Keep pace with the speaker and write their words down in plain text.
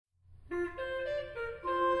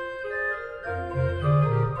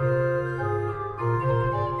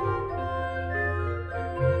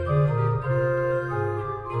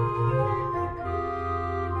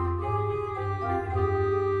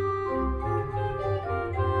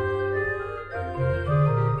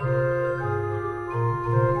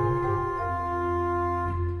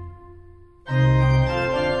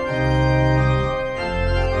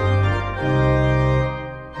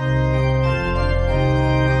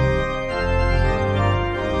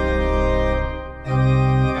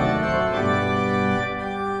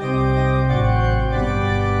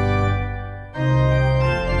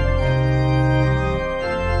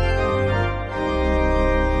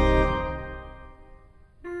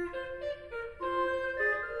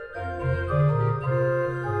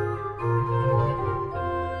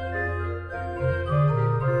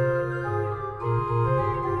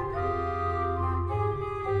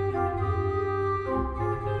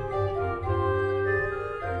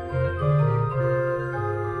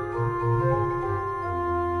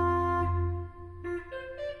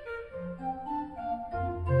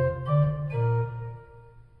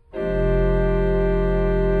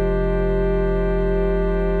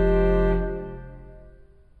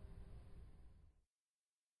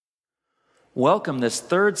Welcome this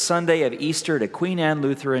third Sunday of Easter to Queen Anne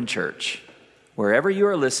Lutheran Church. Wherever you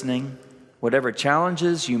are listening, whatever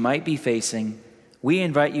challenges you might be facing, we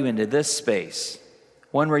invite you into this space,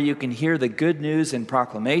 one where you can hear the good news in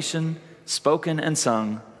proclamation, spoken and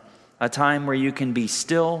sung, a time where you can be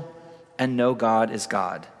still and know God is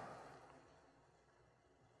God.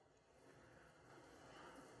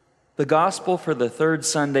 The gospel for the third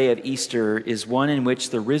Sunday of Easter is one in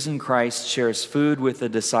which the risen Christ shares food with the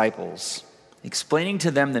disciples, explaining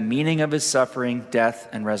to them the meaning of his suffering, death,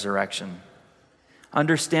 and resurrection.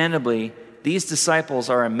 Understandably, these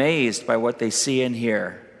disciples are amazed by what they see and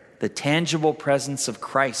hear, the tangible presence of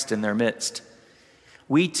Christ in their midst.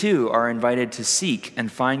 We too are invited to seek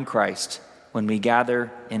and find Christ when we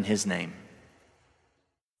gather in his name.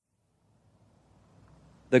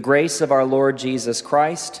 The grace of our Lord Jesus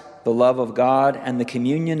Christ, the love of God, and the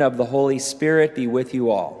communion of the Holy Spirit be with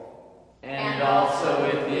you all. And also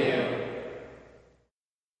with you.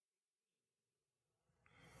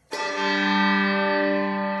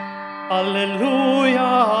 Alleluia,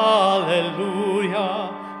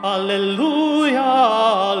 alleluia, alleluia,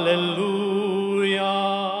 alleluia.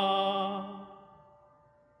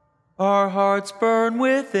 Our hearts burn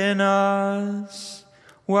within us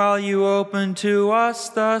while you open to us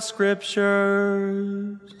the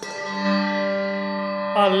Scriptures.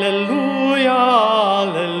 Alleluia,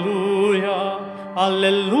 alleluia,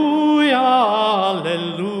 alleluia,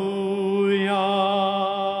 alleluia.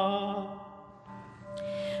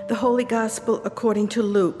 The Holy Gospel according to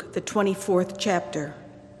Luke, the 24th chapter.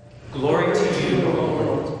 Glory to you, O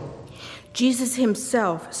Lord. Jesus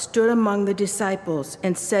himself stood among the disciples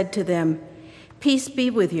and said to them, "Peace be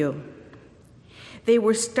with you." They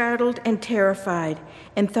were startled and terrified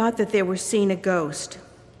and thought that they were seeing a ghost.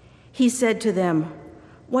 He said to them,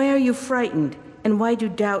 "Why are you frightened, and why do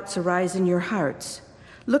doubts arise in your hearts?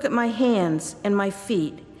 Look at my hands and my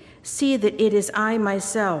feet. See that it is I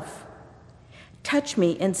myself. Touch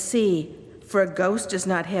me and see, for a ghost does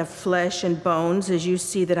not have flesh and bones as you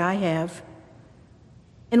see that I have."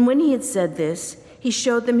 And when he had said this, he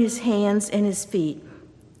showed them his hands and his feet.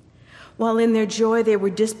 While in their joy they were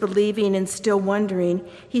disbelieving and still wondering,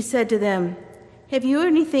 he said to them, "Have you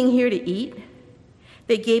anything here to eat?"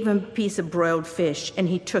 They gave him a piece of broiled fish, and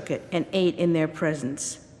he took it and ate in their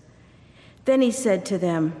presence. Then he said to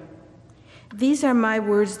them, "These are my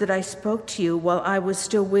words that I spoke to you while I was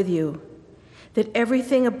still with you, that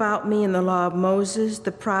everything about me in the law of Moses, the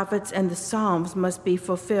prophets, and the Psalms must be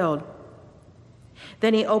fulfilled."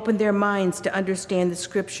 Then he opened their minds to understand the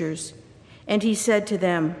Scriptures, and he said to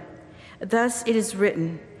them, "Thus it is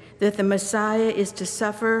written, that the Messiah is to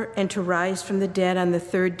suffer and to rise from the dead on the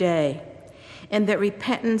third day, and that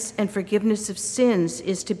repentance and forgiveness of sins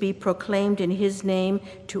is to be proclaimed in his name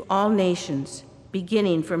to all nations,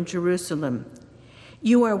 beginning from Jerusalem.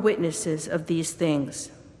 You are witnesses of these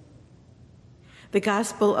things." The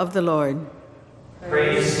Gospel of the Lord.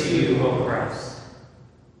 Praise to you, O Christ.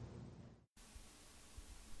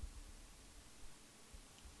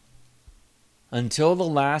 Until the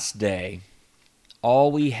last day,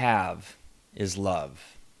 all we have is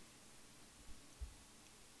love.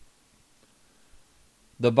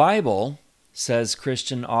 The Bible, says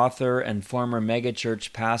Christian author and former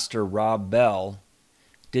megachurch pastor Rob Bell,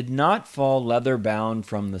 did not fall leather-bound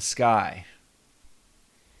from the sky.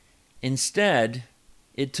 Instead,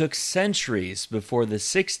 it took centuries before the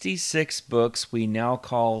 66 books we now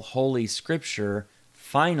call Holy Scripture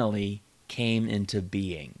finally came into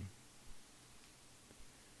being.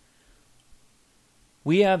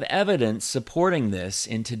 We have evidence supporting this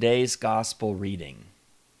in today's gospel reading.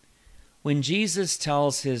 When Jesus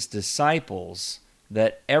tells his disciples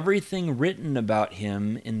that everything written about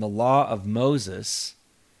him in the law of Moses,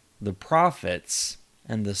 the prophets,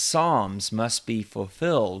 and the Psalms must be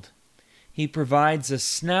fulfilled, he provides a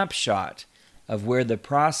snapshot of where the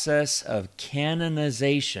process of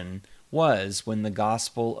canonization was when the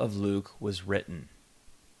Gospel of Luke was written.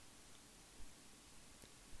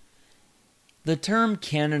 The term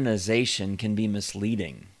canonization can be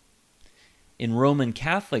misleading. In Roman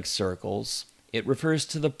Catholic circles, it refers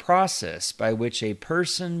to the process by which a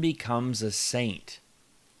person becomes a saint.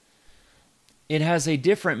 It has a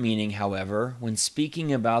different meaning, however, when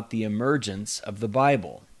speaking about the emergence of the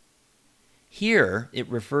Bible. Here, it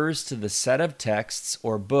refers to the set of texts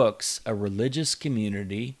or books a religious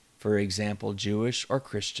community, for example Jewish or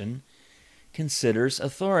Christian, considers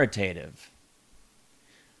authoritative.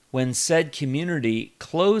 When said community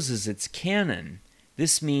closes its canon,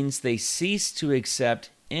 this means they cease to accept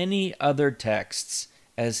any other texts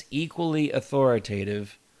as equally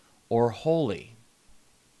authoritative or holy.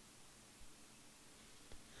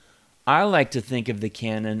 I like to think of the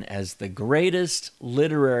canon as the greatest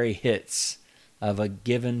literary hits of a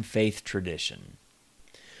given faith tradition.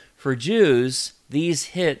 For Jews, these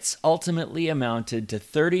hits ultimately amounted to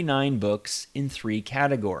 39 books in 3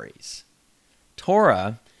 categories: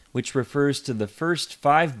 Torah, which refers to the first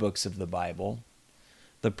 5 books of the Bible,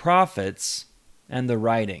 the prophets, and the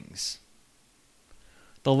writings.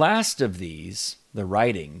 The last of these, the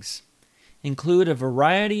writings, include a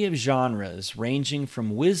variety of genres ranging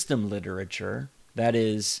from wisdom literature, that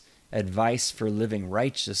is, advice for living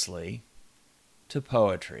righteously, to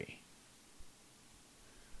poetry.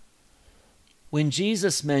 When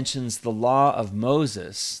Jesus mentions the law of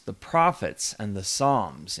Moses, the prophets, and the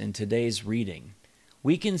Psalms in today's reading,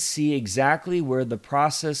 we can see exactly where the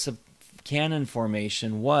process of canon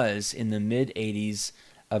formation was in the mid-80s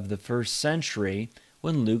of the first century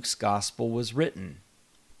when Luke's gospel was written.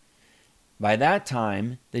 By that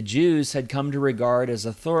time, the Jews had come to regard as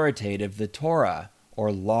authoritative the Torah,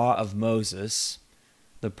 or law of Moses,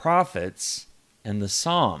 the prophets, and the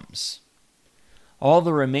Psalms. All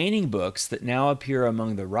the remaining books that now appear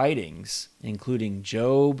among the writings, including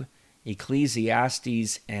Job,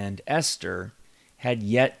 Ecclesiastes, and Esther, had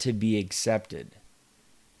yet to be accepted.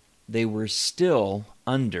 They were still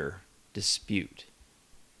under dispute.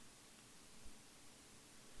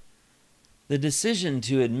 The decision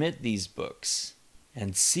to admit these books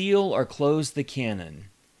and seal or close the canon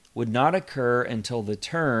would not occur until the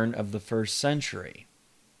turn of the first century.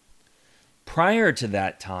 Prior to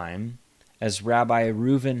that time, as Rabbi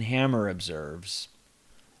Reuven Hammer observes,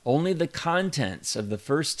 only the contents of the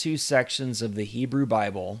first 2 sections of the Hebrew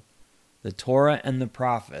Bible, the Torah and the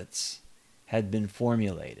prophets, had been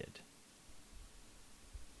formulated.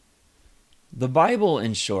 The Bible,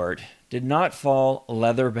 in short, did not fall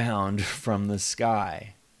leather-bound from the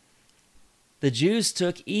sky. The Jews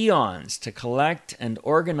took eons to collect and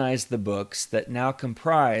organize the books that now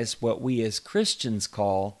comprise what we as Christians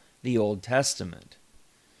call the Old Testament.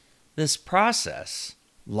 This process,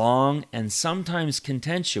 long and sometimes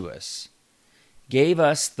contentious, gave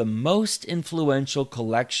us the most influential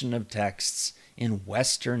collection of texts in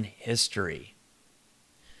Western history.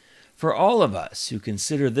 For all of us who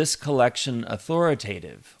consider this collection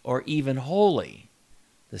authoritative or even holy,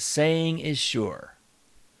 the saying is sure: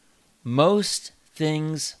 most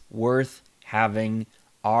things worth having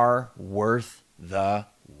are worth the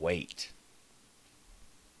wait.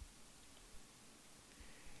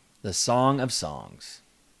 The Song of Songs.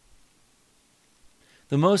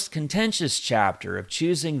 The most contentious chapter of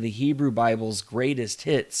choosing the Hebrew Bible's greatest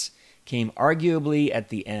hits came arguably at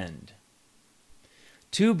the end.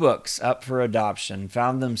 2 books up for adoption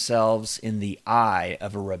found themselves in the eye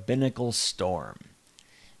of a rabbinical storm: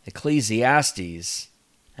 Ecclesiastes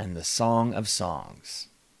and the Song of Songs.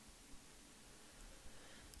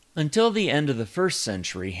 Until the end of the first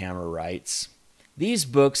century, Hammer writes, these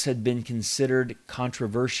books had been considered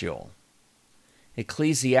controversial.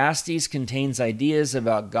 Ecclesiastes contains ideas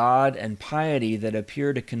about God and piety that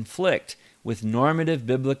appear to conflict with normative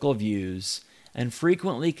biblical views and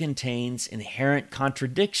frequently contains inherent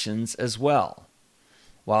contradictions as well,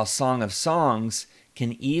 while Song of Songs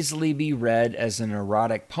can easily be read as an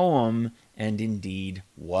erotic poem, and indeed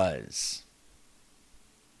was.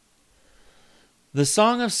 The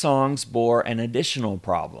Song of Songs bore an additional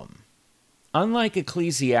problem. Unlike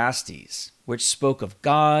Ecclesiastes, which spoke of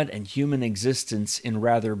God and human existence in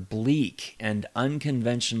rather bleak and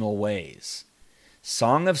unconventional ways,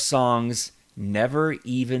 Song of Songs never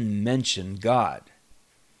even mentioned God.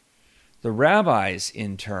 The rabbis,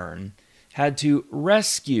 in turn, had to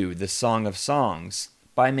rescue the Song of Songs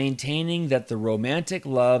by maintaining that the romantic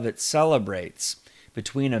love it celebrates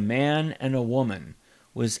between a man and a woman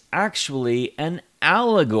was actually an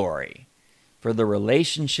allegory for the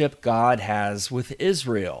relationship God has with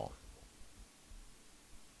Israel.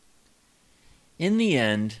 In the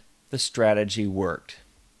end, the strategy worked.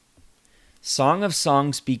 Song of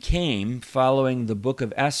Songs became, following the book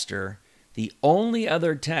of Esther, the only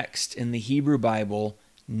other text in the Hebrew Bible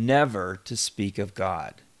never to speak of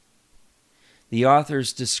God. The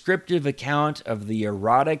author's descriptive account of the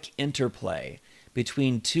erotic interplay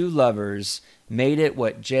between 2 lovers made it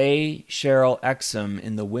what J. Cheryl Exum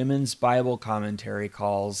in the Women's Bible Commentary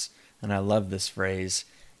calls, and I love this phrase,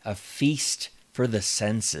 a feast for the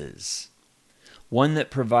senses. One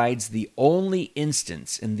that provides the only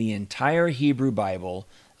instance in the entire Hebrew Bible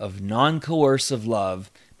of non-coercive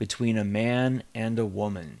love between a man and a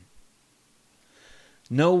woman.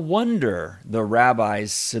 No wonder the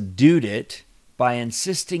rabbis subdued it by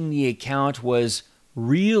insisting the account was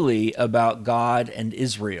really about God and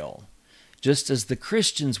Israel, just as the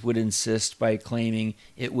Christians would insist by claiming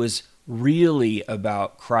it was really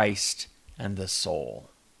about Christ and the soul.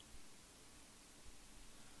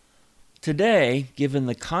 Today, given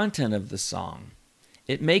the content of the song,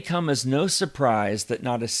 it may come as no surprise that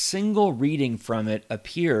not a single reading from it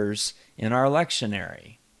appears in our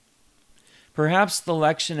lectionary. Perhaps the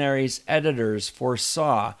lectionary's editors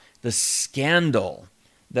foresaw the scandal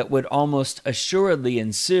that would almost assuredly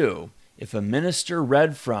ensue if a minister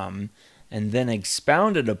read from and then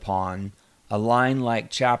expounded upon a line like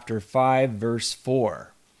chapter 5, verse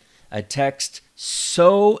 4, a text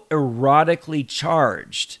so erotically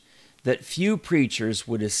charged that few preachers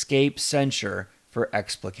would escape censure for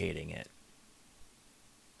explicating it.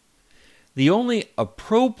 The only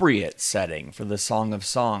appropriate setting for the Song of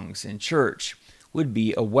Songs in church would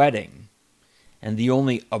be a wedding, and the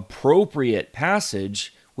only appropriate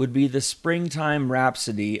passage would be the springtime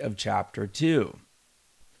rhapsody of chapter 2.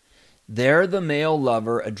 There the male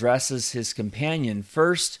lover addresses his companion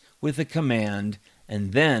first with a command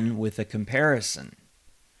and then with a comparison.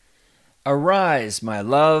 "Arise, my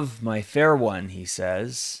love, my fair one," he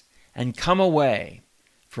says, "and come away,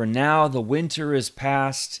 for now the winter is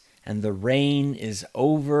past and the rain is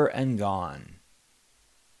over and gone."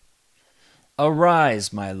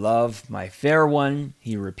 "Arise, my love, my fair one,"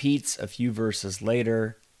 he repeats a few verses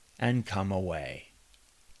later, "and come away."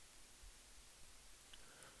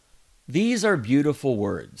 These are beautiful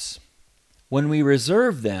words. When we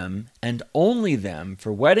reserve them, and only them,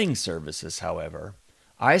 for wedding services, however,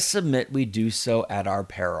 I submit we do so at our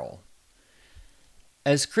peril.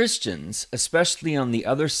 As Christians, especially on the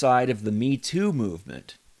other side of the Me Too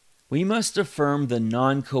movement, we must affirm the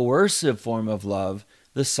non-coercive form of love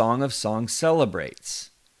the Song of Songs celebrates.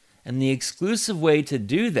 And the exclusive way to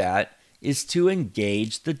do that is to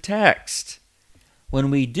engage the text.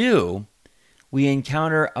 When we do, we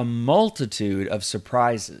encounter a multitude of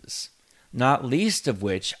surprises, not least of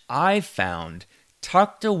which I found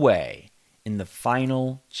tucked away in the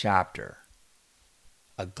final chapter.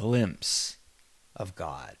 A glimpse of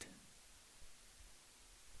God.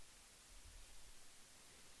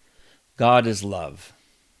 God is love.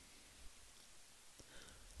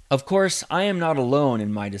 Of course, I am not alone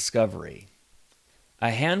in my discovery.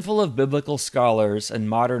 A handful of biblical scholars and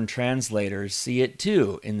modern translators see it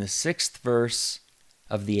too in the 6th verse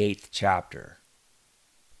of the 8th chapter.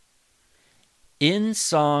 In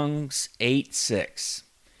Songs 8:6,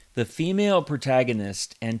 the female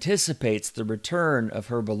protagonist anticipates the return of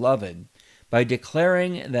her beloved by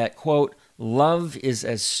declaring that, quote, "love is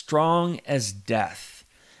as strong as death,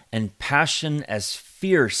 and passion as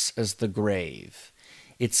fierce as the grave.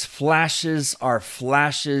 Its flashes are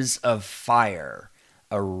flashes of fire,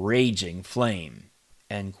 a raging flame,"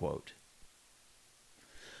 end quote.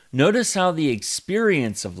 Notice how the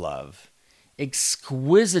experience of love,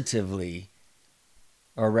 exquisitely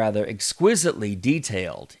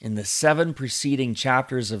detailed in the 7 preceding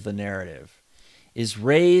chapters of the narrative, is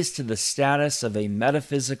raised to the status of a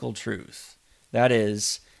metaphysical truth, that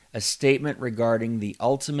is, a statement regarding the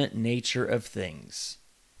ultimate nature of things.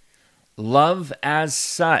 Love as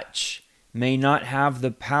such may not have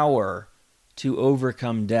the power to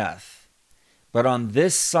overcome death, but on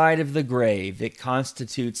this side of the grave it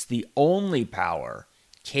constitutes the only power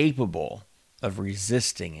capable of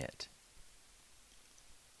resisting it.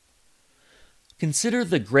 Consider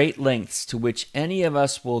the great lengths to which any of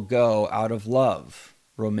us will go out of love,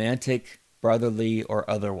 romantic, brotherly, or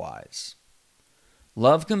otherwise.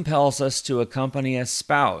 Love compels us to accompany a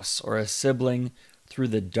spouse or a sibling through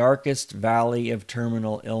the darkest valley of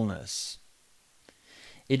terminal illness.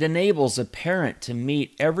 It enables a parent to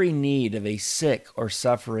meet every need of a sick or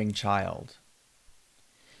suffering child.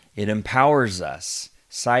 It empowers us,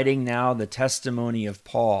 citing now the testimony of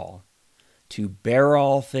Paul, to bear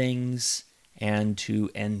all things and to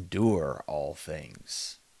endure all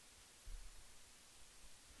things.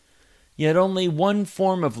 Yet only one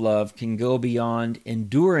form of love can go beyond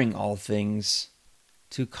enduring all things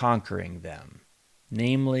to conquering them,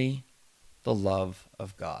 namely, the love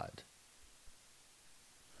of God.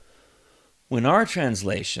 When our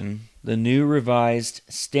translation, the New Revised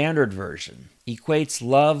Standard Version, equates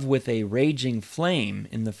love with a raging flame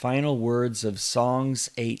in the final words of Songs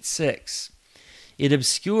 8:6, it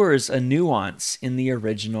obscures a nuance in the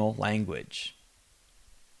original language.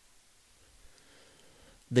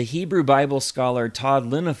 The Hebrew Bible scholar Todd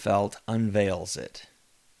Linnefelt unveils it.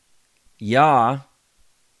 Yah,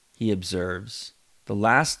 he observes, the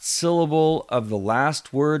last syllable of the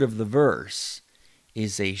last word of the verse,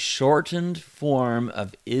 is a shortened form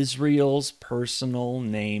of Israel's personal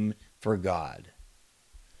name for God.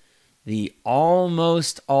 The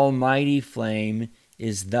almost almighty flame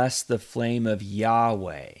is thus the flame of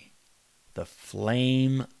Yahweh, the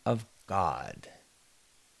flame of God.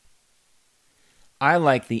 I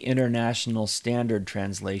like the International Standard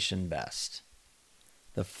Translation best.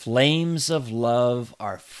 The flames of love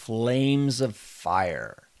are flames of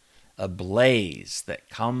fire, a blaze that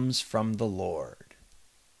comes from the Lord.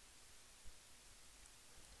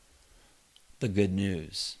 The good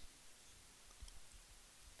news.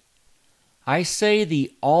 I say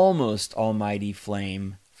the almost almighty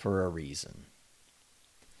flame for a reason.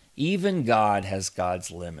 Even God has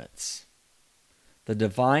God's limits. The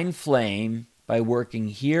divine flame, by working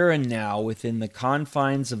here and now within the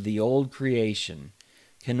confines of the old creation,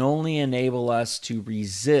 can only enable us to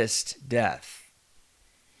resist death.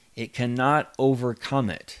 It cannot overcome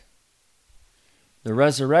it. The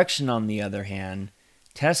resurrection, on the other hand,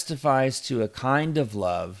 testifies to a kind of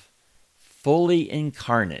love fully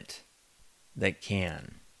incarnate that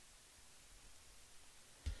can.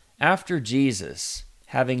 After Jesus,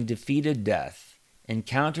 having defeated death,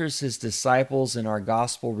 encounters his disciples in our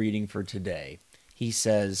gospel reading for today, he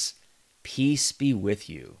says, "Peace be with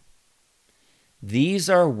you." These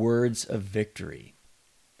are words of victory.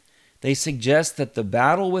 They suggest that the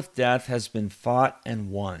battle with death has been fought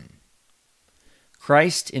and won.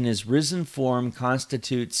 Christ in his risen form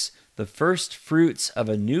constitutes the first fruits of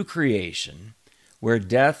a new creation where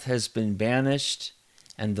death has been banished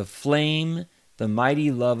and the flame, the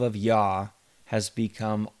mighty love of Yah, has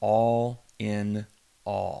become all in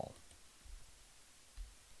all.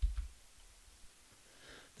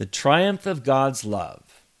 The triumph of God's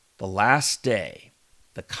love, the last day,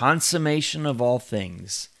 the consummation of all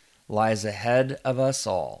things, lies ahead of us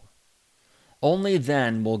all. Only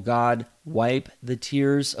then will God wipe the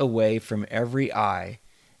tears away from every eye,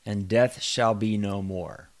 and death shall be no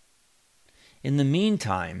more. In the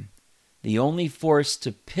meantime, the only force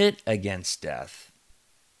to pit against death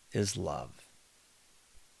is love.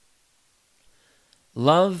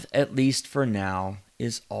 Love, at least for now,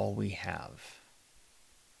 is all we have.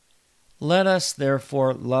 Let us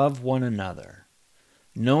therefore love one another,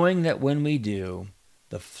 knowing that when we do,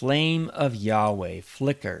 the flame of Yahweh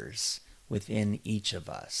flickers within each of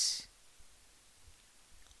us.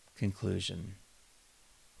 Conclusion.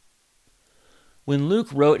 When Luke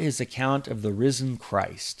wrote his account of the risen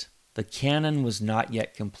Christ, the canon was not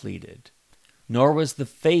yet completed, nor was the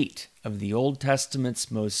fate of the Old Testament's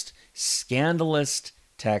most scandalous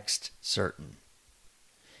text certain.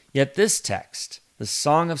 Yet this text, the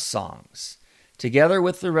Song of Songs, together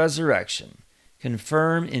with the resurrection,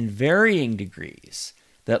 confirm in varying degrees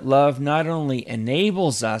that love not only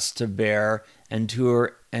enables us to bear and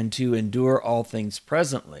to endure all things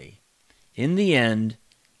presently, in the end,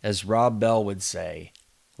 as Rob Bell would say,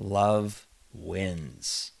 love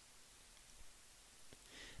wins.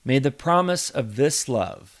 May the promise of this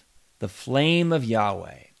love, the flame of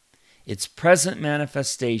Yahweh, its present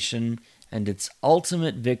manifestation and its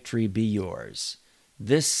ultimate victory be yours,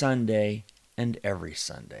 this Sunday and every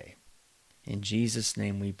Sunday. In Jesus'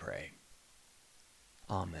 name we pray.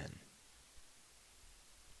 Amen.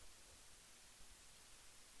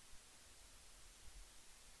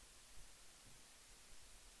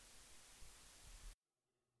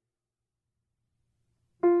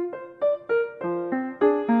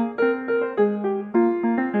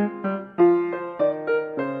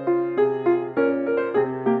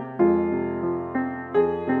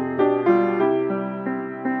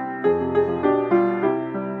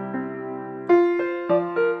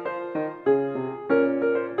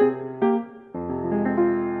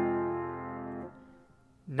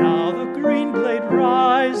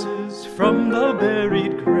 From the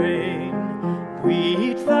buried grain,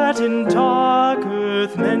 wheat that in dark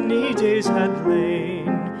earth many days had lain,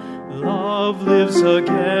 love lives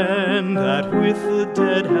again that with the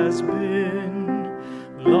dead has been.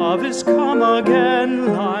 Love is come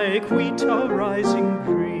again like wheat arising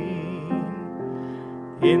green.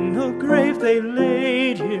 In the grave they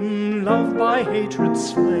laid him, love by hatred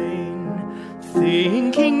slain,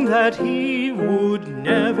 thinking that he would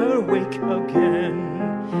never wake again.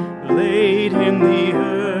 Laid in the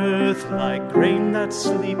earth like grain that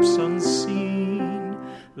sleeps unseen.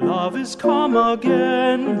 Love is come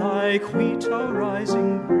again like wheat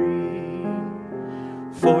arising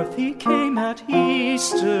green. Forth he came at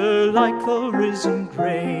Easter like the risen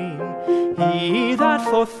grain. He that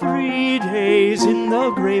for 3 days in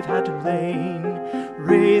the grave had lain,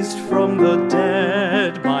 raised from the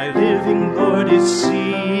dead, my living Lord is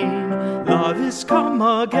seen. Love is come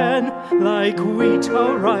again like wheat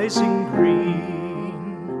arising green.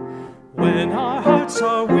 When our hearts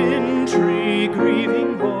are wintry,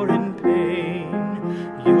 grieving or in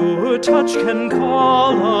touch can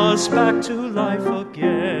call us back to life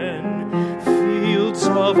again. Fields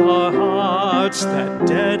of our hearts that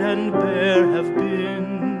dead and bare have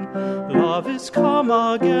been, love is come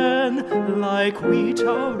again, like wheat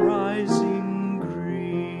arising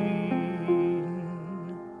green.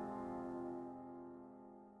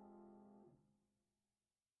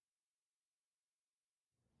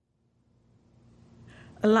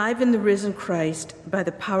 Alive in the risen Christ, by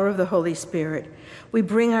the power of the Holy Spirit, we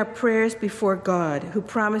bring our prayers before God, who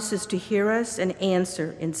promises to hear us and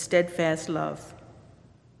answer in steadfast love.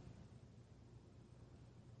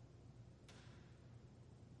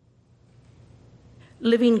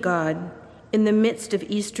 Living God, in the midst of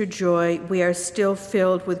Easter joy, we are still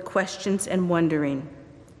filled with questions and wondering.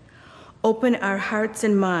 Open our hearts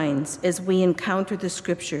and minds as we encounter the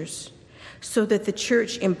Scriptures, so that the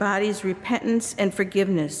Church embodies repentance and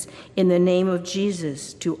forgiveness in the name of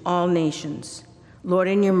Jesus to all nations. Lord,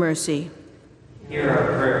 in your mercy, Hear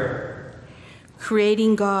our prayer.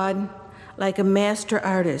 Creating God, like a master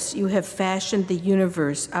artist, you have fashioned the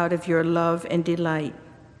universe out of your love and delight.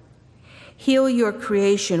 Heal your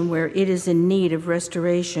creation where it is in need of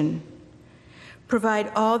restoration.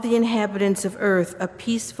 Provide all the inhabitants of earth a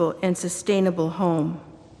peaceful and sustainable home.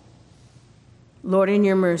 Lord, in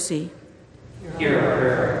your mercy, Hear our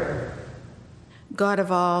prayer. God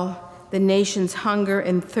of all, the nations hunger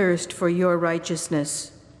and thirst for your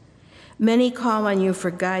righteousness. Many call on you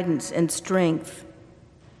for guidance and strength.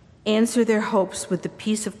 Answer their hopes with the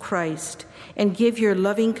peace of Christ, and give your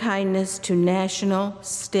loving kindness to national,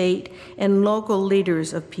 state, and local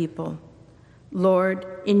leaders of people. Lord,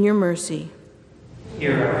 in your mercy.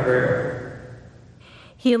 Hear our prayer.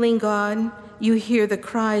 Healing God, you hear the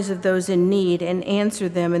cries of those in need and answer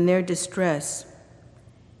them in their distress.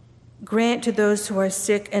 Grant to those who are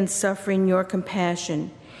sick and suffering your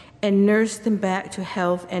compassion, and nurse them back to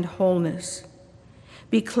health and wholeness.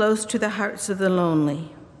 Be close to the hearts of the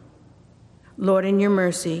lonely. Lord, in your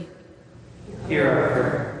mercy. Hear our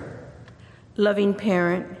prayer. Loving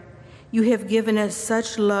parent, you have given us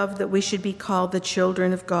such love that we should be called the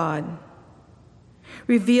children of God.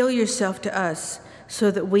 Reveal yourself to us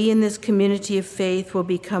so that we in this community of faith will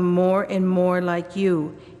become more and more like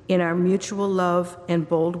you in our mutual love and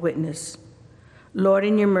bold witness. Lord,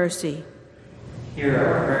 in your mercy. Hear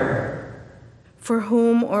our prayer. For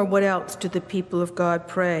whom or what else do the people of God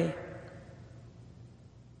pray?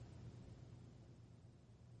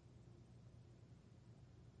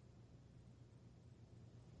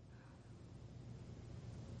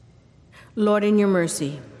 Lord, in your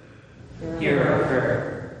mercy. Hear our prayer.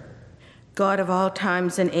 God of all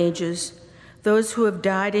times and ages, those who have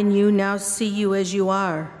died in you now see you as you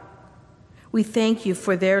are. We thank you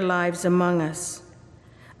for their lives among us.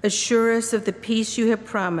 Assure us of the peace you have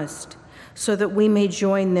promised, so that we may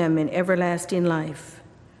join them in everlasting life.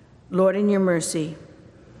 Lord, in your mercy.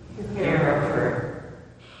 Hear our prayer.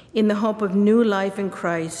 In the hope of new life in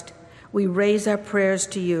Christ, we raise our prayers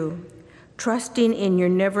to you, trusting in your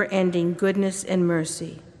never-ending goodness and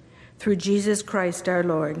mercy. Through Jesus Christ our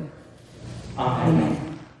Lord.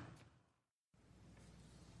 Amen.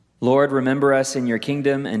 Lord, remember us in your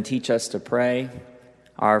kingdom and teach us to pray.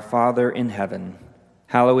 Our Father in heaven,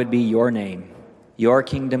 hallowed be your name. Your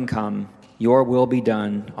kingdom come, your will be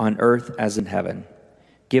done on earth as in heaven.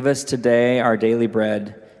 Give us today our daily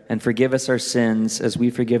bread, and forgive us our sins as we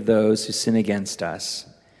forgive those who sin against us.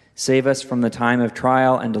 Save us from the time of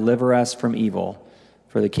trial and deliver us from evil.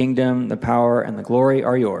 For the kingdom, the power, and the glory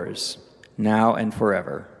are yours, now and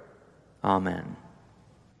forever. Amen.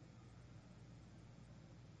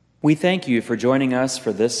 We thank you for joining us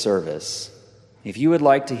for this service. If you would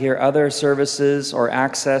like to hear other services or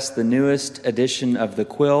access the newest edition of The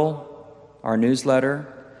Quill, our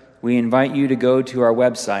newsletter, we invite you to go to our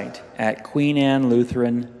website at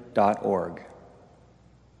queenannelutheran.org.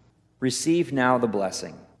 Receive now the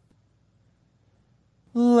blessing.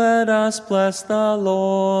 Let us bless the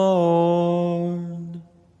Lord.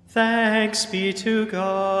 Thanks be to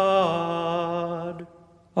God.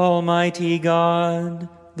 Almighty God,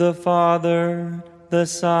 the Father, the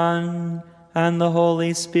Son, and the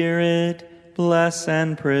Holy Spirit, bless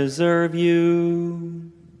and preserve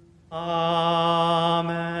you. Amen.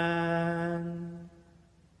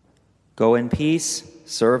 Go in peace,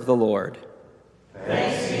 serve the Lord.